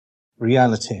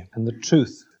reality and the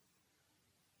truth.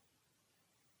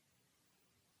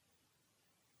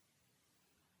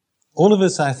 All of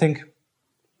us, I think,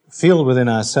 feel within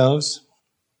ourselves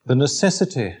the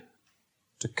necessity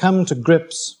to come to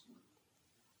grips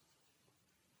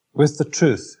with the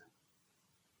truth,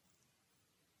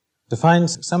 to find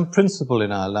some principle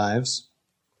in our lives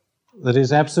that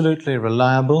is absolutely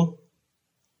reliable,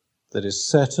 that is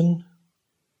certain,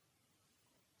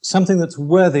 something that's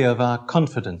worthy of our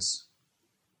confidence.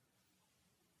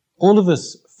 All of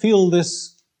us feel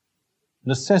this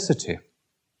necessity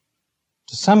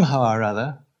to somehow or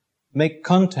other make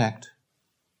contact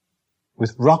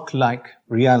with rock-like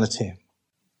reality.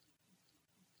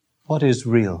 What is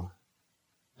real?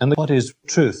 And what is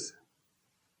truth?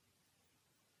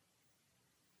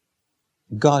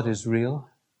 God is real,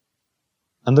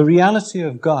 and the reality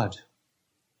of God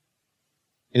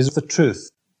is the truth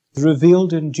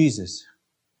revealed in Jesus.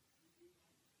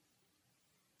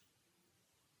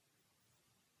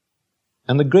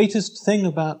 And the greatest thing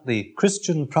about the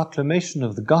Christian proclamation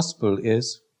of the gospel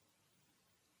is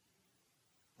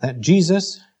that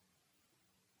Jesus,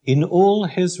 in all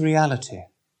his reality,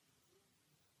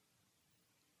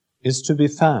 is to be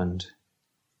found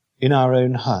in our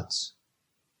own hearts.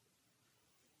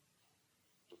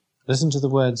 Listen to the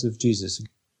words of Jesus.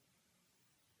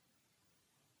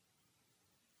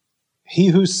 He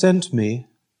who sent me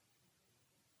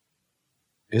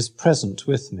is present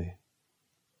with me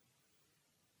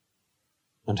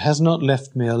and has not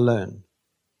left me alone.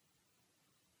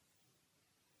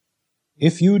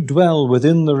 If you dwell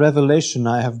within the revelation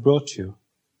I have brought you,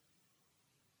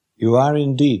 you are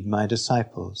indeed my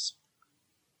disciples,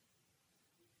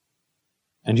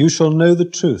 and you shall know the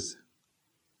truth,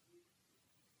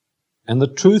 and the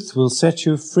truth will set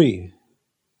you free.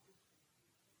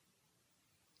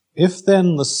 If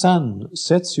then the Son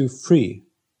sets you free,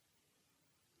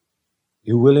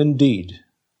 you will indeed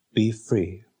be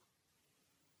free.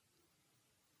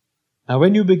 Now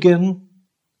when you begin,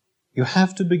 you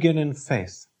have to begin in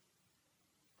faith,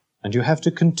 and you have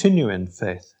to continue in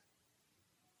faith.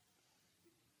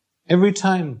 Every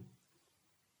time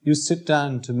you sit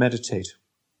down to meditate,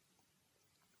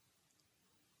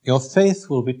 your faith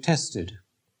will be tested,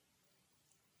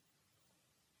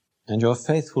 and your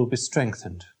faith will be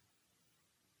strengthened.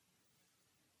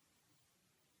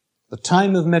 The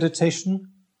time of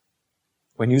meditation,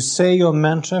 when you say your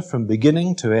mantra from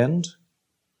beginning to end,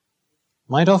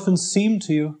 might often seem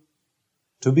to you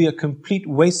to be a complete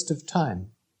waste of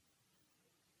time,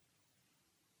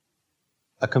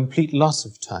 a complete loss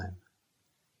of time.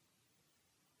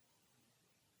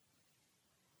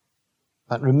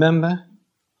 But remember,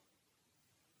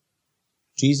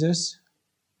 Jesus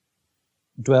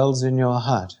dwells in your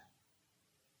heart.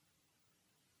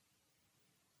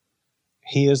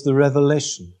 He is the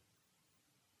revelation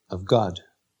of God.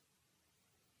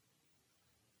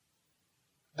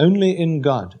 Only in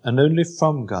God and only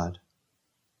from God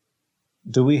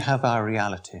do we have our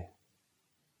reality.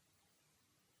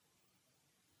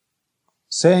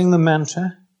 Saying the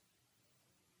mantra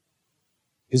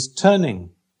is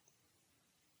turning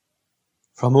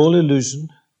from all illusion,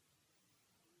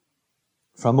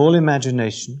 from all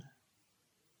imagination,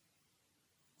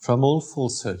 from all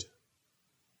falsehood,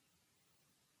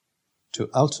 to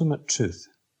ultimate truth.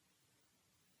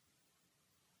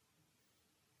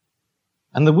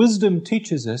 And the wisdom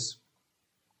teaches us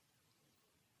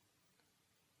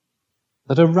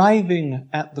that arriving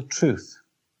at the truth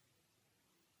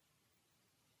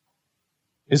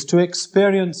is to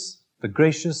experience the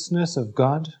graciousness of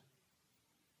God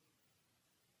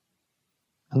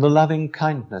and the loving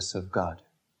kindness of God.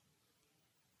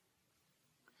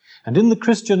 And in the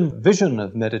Christian vision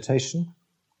of meditation,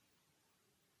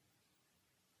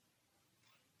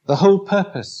 the whole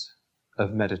purpose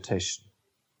of meditation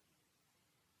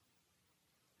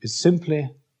is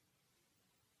simply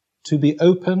to be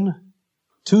open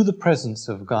to the presence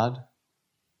of God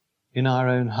in our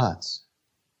own hearts.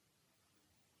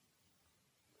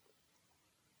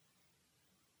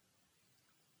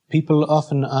 People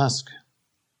often ask,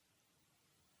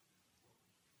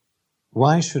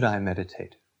 why should I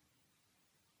meditate?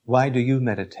 Why do you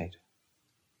meditate?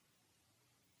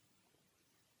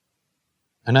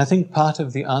 And I think part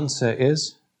of the answer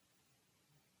is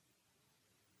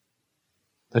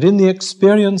that in the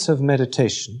experience of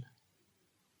meditation,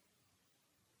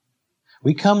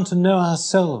 we come to know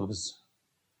ourselves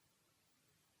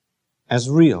as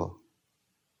real,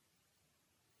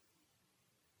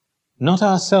 not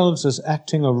ourselves as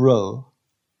acting a role,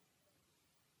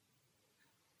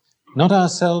 not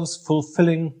ourselves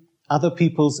fulfilling other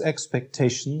people's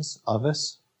expectations of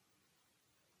us,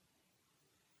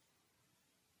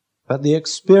 but the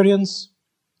experience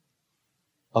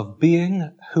of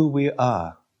being who we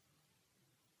are.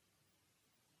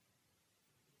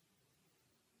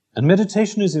 And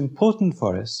meditation is important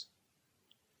for us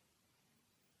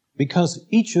because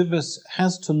each of us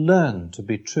has to learn to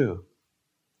be true,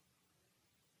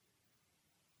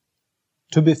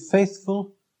 to be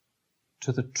faithful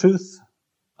to the truth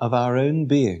of our own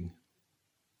being.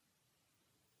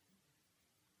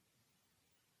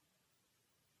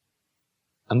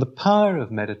 And the power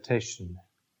of meditation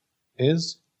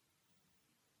is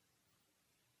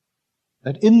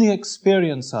that in the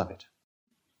experience of it,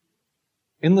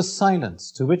 in the silence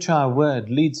to which our word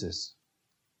leads us,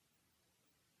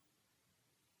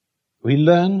 we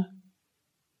learn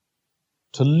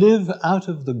to live out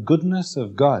of the goodness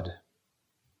of God,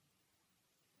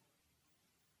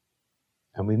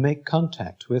 and we make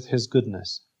contact with His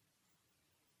goodness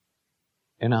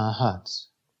in our hearts.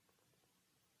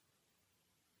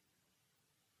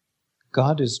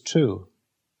 God is true,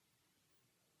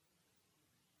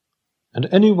 and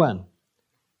anyone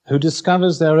who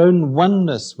discovers their own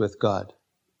oneness with God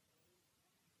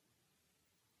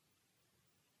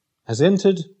has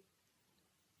entered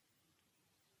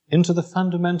into the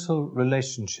fundamental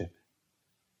relationship.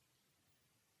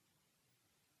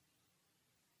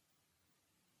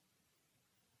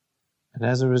 And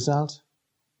as a result,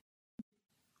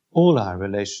 all our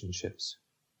relationships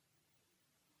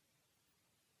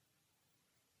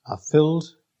are filled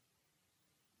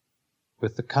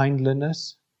with the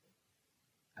kindliness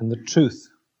and the truth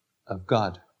of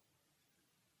God.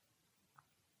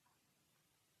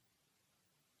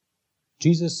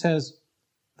 Jesus says,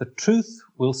 "The truth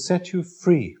will set you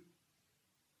free."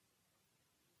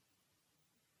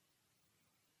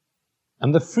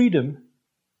 And the freedom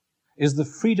is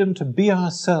the freedom to be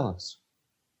ourselves,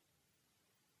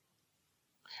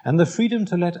 and the freedom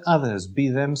to let others be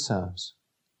themselves,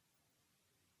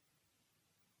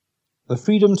 the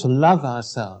freedom to love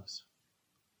ourselves,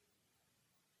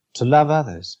 to love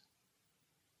others,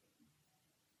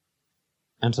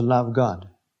 and to love God.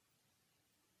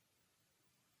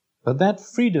 But that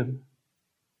freedom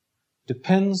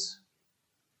depends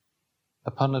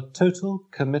upon a total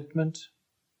commitment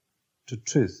to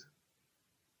truth.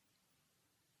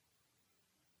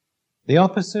 The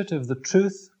opposite of the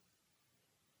truth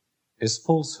is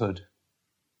falsehood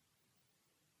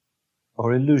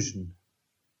or illusion.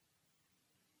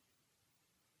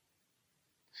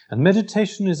 And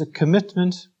meditation is a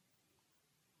commitment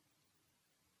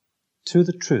to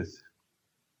the truth.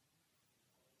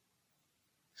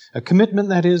 A commitment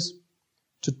that is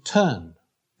to turn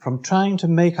from trying to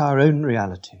make our own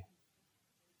reality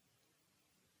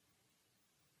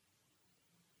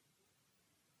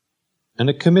and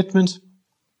a commitment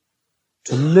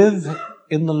to live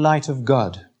in the light of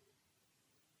God,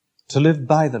 to live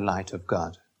by the light of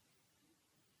God.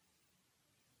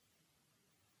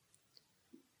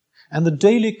 And the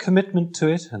daily commitment to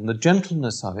it and the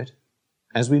gentleness of it,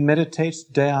 as we meditate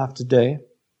day after day,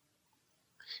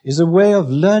 is a way of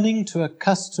learning to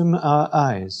accustom our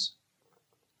eyes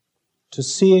to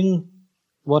seeing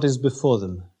what is before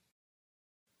them,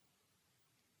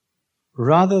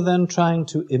 rather than trying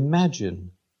to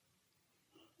imagine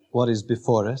what is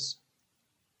before us,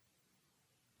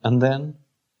 and then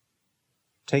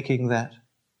taking that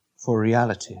for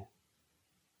reality.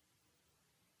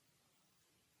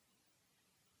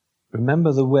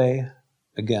 Remember the way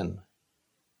again.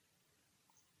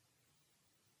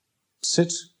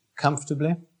 Sit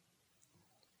comfortably,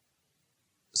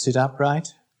 sit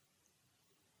upright,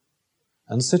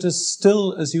 and sit as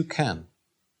still as you can.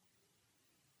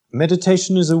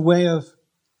 Meditation is a way of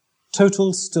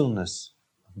total stillness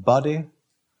of body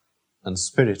and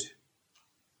spirit.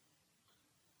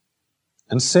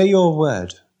 And say your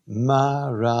word,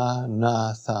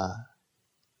 Maranatha,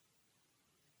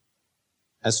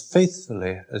 as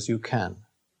faithfully as you can.